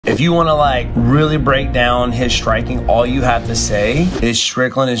If you want to like really break down his striking, all you have to say is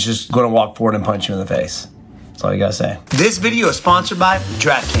Strickland is just going to walk forward and punch you in the face. That's all you gotta say. This video is sponsored by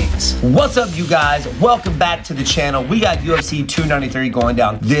DraftKings. What's up, you guys? Welcome back to the channel. We got UFC 293 going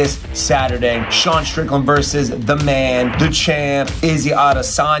down this Saturday. Sean Strickland versus the man, the champ, Izzy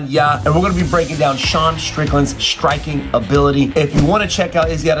Adesanya. And we're gonna be breaking down Sean Strickland's striking ability. If you wanna check out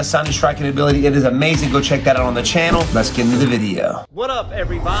Izzy Adesanya's striking ability, it is amazing. Go check that out on the channel. Let's get into the video. What up,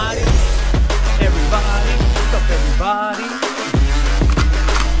 everybody? What's up, everybody?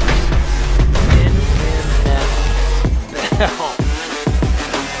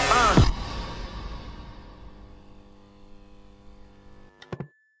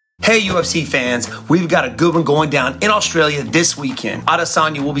 Hey UFC fans, we've got a good one going down in Australia this weekend.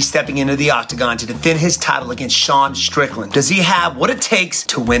 Adesanya will be stepping into the octagon to defend his title against Sean Strickland. Does he have what it takes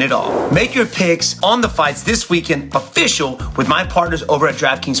to win it all? Make your picks on the fights this weekend official with my partners over at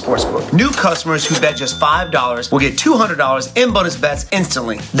DraftKings Sportsbook. New customers who bet just $5 will get $200 in bonus bets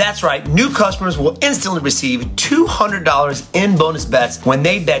instantly. That's right, new customers will instantly receive $200 in bonus bets when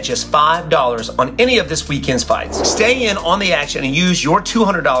they bet just $5 on any of this weekend's fights. Stay in on the action and use your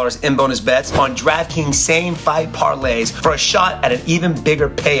 $200 in bonus bets on DraftKings same fight parlays for a shot at an even bigger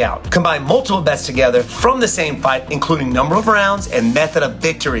payout. Combine multiple bets together from the same fight, including number of rounds and method of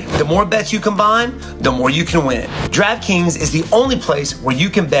victory. The more bets you combine, the more you can win. DraftKings is the only place where you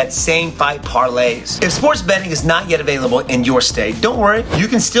can bet same fight parlays. If sports betting is not yet available in your state, don't worry, you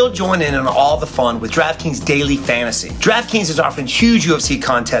can still join in on all the fun with DraftKings Daily Fantasy. DraftKings is offering huge UFC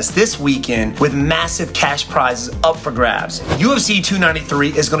contests this weekend with massive cash prizes up for grabs. UFC 293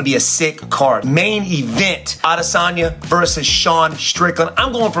 is going to be a sick card. Main event, Adesanya versus Sean Strickland.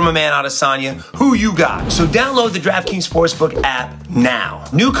 I'm going for my man Adesanya. Who you got? So download the DraftKings Sportsbook app now.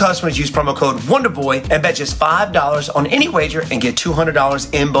 New customers use promo code Wonderboy and bet just $5 on any wager and get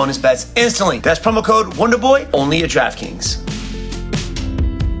 $200 in bonus bets instantly. That's promo code Wonderboy only at DraftKings.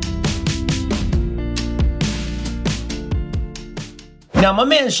 Now, my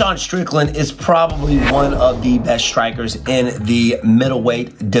man Sean Strickland is probably one of the best strikers in the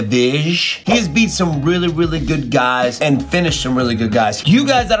middleweight division. He has beat some really good guys and finished some really good guys. You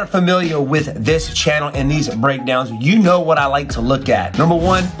guys that are familiar with this channel and these breakdowns, you know what I like to look at. Number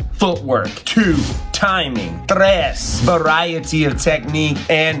one, footwork. Two, timing. Tres, variety of technique.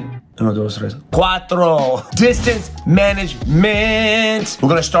 And cuatro, distance management. We're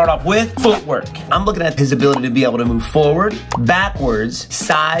gonna start off with footwork. I'm looking at his ability to be able to move forward, backwards,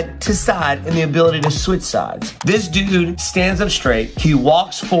 side to side, and the ability to switch sides. This dude stands up straight, he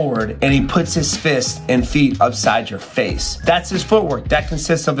walks forward, and he puts his fists and feet upside your face. That's his footwork. That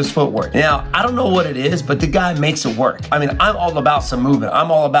consists of his footwork. Now, I don't know what it is, but the guy makes it work. I mean, I'm all about some movement.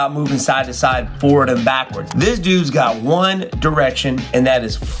 I'm all about moving side to side, forward and backwards. This dude's got one direction, and that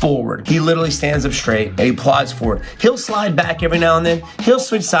is forward. He literally stands up straight and he plods forward. He'll slide back every now and then. He'll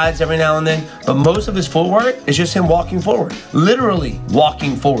switch sides every now and then. But most of his footwork is just him walking forward. Literally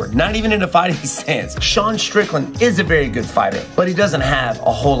walking forward. Not even in a fighting stance. Sean Strickland is a very good fighter, but he doesn't have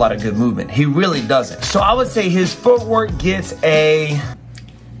a whole lot of good movement. He really doesn't. So I would say his footwork gets a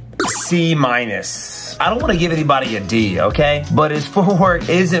C-. I don't want to give anybody a D, okay? But his footwork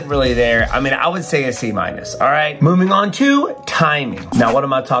isn't really there. I mean, I would say a C-, all right? Moving on to timing. Now, what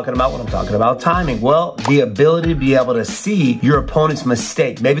am I talking about when I'm talking about timing? Well, the ability to be able to see your opponent's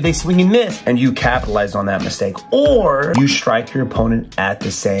mistake. Maybe they swing and miss, and you capitalize on that mistake. Or you strike your opponent at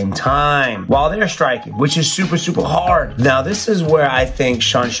the same time while they're striking, which is super hard. Now, this is where I think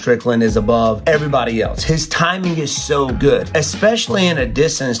Sean Strickland is above everybody else. His timing is so good, especially in a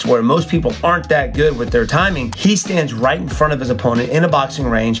distance where most people aren't that good with their timing. He stands right in front of his opponent in a boxing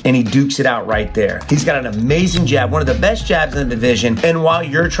range and he dukes it out right there. He's got an amazing jab, one of the best jabs in the division, and while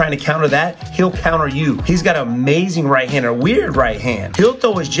you're trying to counter that, he'll counter you. He's got an amazing right hand, a weird right hand. He'll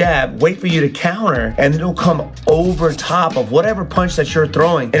throw his jab, wait for you to counter, and then he'll come over top of whatever punch that you're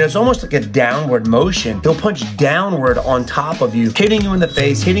throwing, and it's almost like a downward motion. He'll punch downward on top of you, hitting you in the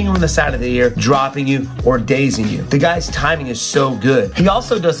face, hitting you in the side of the ear, dropping you, or dazing you. The guy's timing is so good. He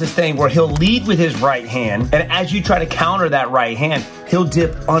also does this thing where he'll lead with his right hand, and as you try to counter that right hand, he'll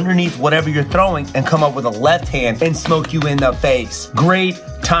dip underneath whatever you're throwing and come up with a left hand and smoke you in the face. Great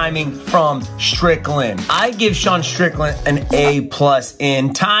timing from Strickland. I give Sean Strickland an A+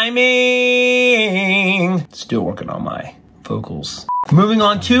 in timing. Still working on my vocals. Moving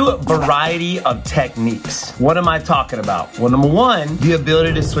on to variety of techniques. What am I talking about? Well, number one, the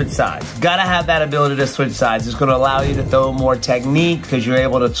ability to switch sides. Gotta have that ability to switch sides. It's gonna allow you to throw more technique because you're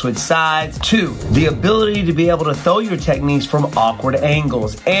able to switch sides. 2, the ability to be able to throw your techniques from awkward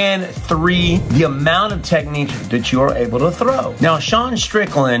angles. And 3, the amount of technique that you're able to throw. Now, Sean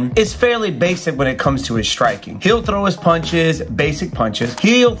Strickland is fairly basic when it comes to his striking. He'll throw his punches, basic punches.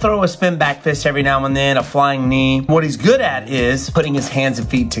 He'll throw a spin back fist every now and then, a flying knee. What he's good at is putting his hands and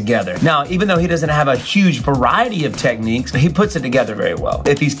feet together. Now, even though he doesn't have a huge variety of techniques, he puts it together very well.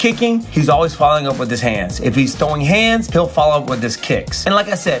 If he's kicking, he's always following up with his hands. If he's throwing hands, he'll follow up with his kicks. And like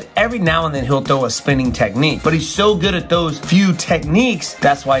I said, every now and then he'll throw a spinning technique, but he's so good at those few techniques,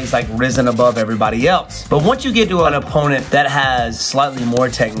 that's why he's like risen above everybody else. But once you get to an opponent that has slightly more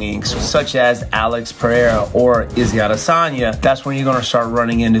techniques, such as Alex Pereira or Izzy Adesanya, that's when you're gonna start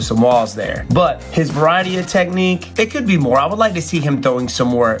running into some walls there. But his variety of technique, it could be more. I would like to see him throwing some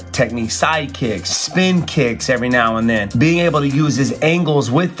more technique, side kicks, spin kicks every now and then. Being able to use his angles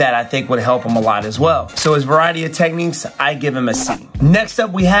with that, I think would help him a lot as well. So his variety of techniques, I give him a C. Next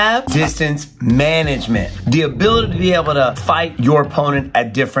up, we have distance management. The ability to be able to fight your opponent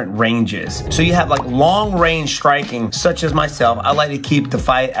at different ranges. So you have like long range striking, such as myself. I like to keep the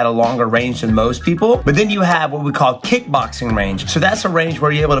fight at a longer range than most people. But then you have what we call kickboxing range. So that's a range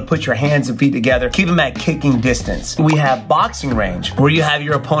where you're able to put your hands and feet together, keep them at kicking distance. We have boxing range, where you have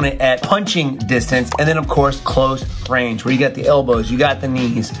your opponent at punching distance, and then of course close range, where you got the elbows, you got the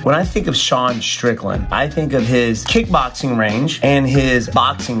knees. When I think of Sean Strickland, I think of his kickboxing range and his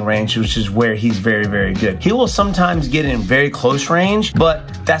boxing range, which is where he's very, very good. He will sometimes get in very close range,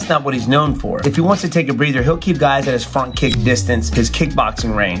 but that's not what he's known for. If he wants to take a breather, he'll keep guys at his front kick distance, his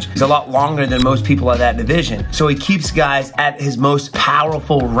kickboxing range. He's a lot longer than most people at that division. So he keeps guys at his most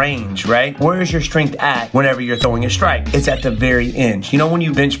powerful range, right? Where is your strength at whenever you're throwing a strike? It's at the very end. You know, when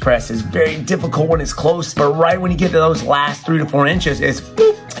you bench press, it's very difficult when it's close, but right when you get to those last 3 to 4 inches, it's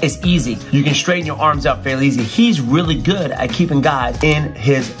easy. You can straighten your arms out fairly easy. He's really good at keeping guys in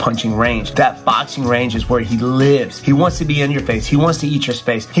his punching range. That boxing range is where he lives. He wants to be in your face. He wants to eat your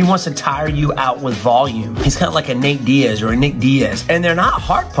space. He wants to tire you out with volume. He's kind of like a Nate Diaz or a Nick Diaz. And they're not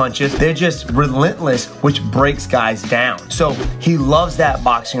hard punches. They're just relentless, which breaks guys down. So he loves that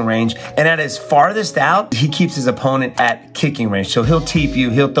boxing range. And at his farthest out, he keeps his opponent at kicking range. So he'll teep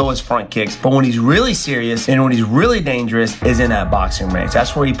you, he'll throw his front kicks. But when he's really serious and when he's really dangerous is in that boxing range.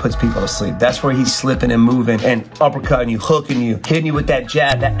 That's where he puts people to sleep. That's where he's slipping and moving and uppercutting you, hooking you, hitting you with that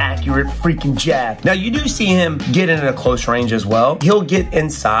jab, that accurate freaking jab. Now, you do see him get into a close range as well. He'll get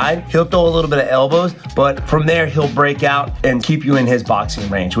inside, he'll throw a little bit of elbows, but from there, he'll break out and keep you in his boxing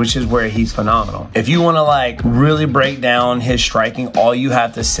range, which is where he's phenomenal. If you want to like really break down his striking, all you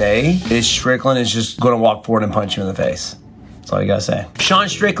have to say is Strickland is just going to walk forward and punch you in the face. That's all you gotta say. Sean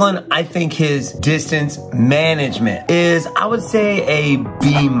Strickland, I think his distance management is, I would say, a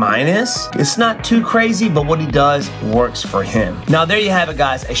B-. It's not too crazy, but what he does works for him. Now, there you have it,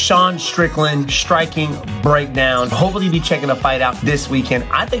 guys. A Sean Strickland striking breakdown. Hopefully, you'll be checking the fight out this weekend.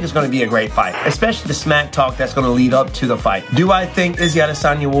 I think it's gonna be a great fight, especially the smack talk that's gonna lead up to the fight. Do I think Izzy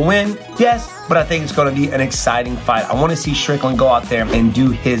Adesanya will win? Yes, but I think it's gonna be an exciting fight. I wanna see Strickland go out there and do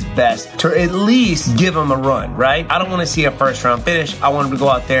his best to at least give him a run, right? I don't wanna see a first round finish. I want him to go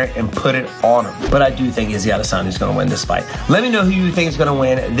out there and put it on him. But I do think Izzy Adesanya is gonna win this fight. Let me know who you think is gonna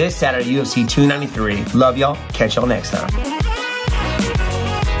win this Saturday, UFC 293. Love y'all. Catch y'all next time.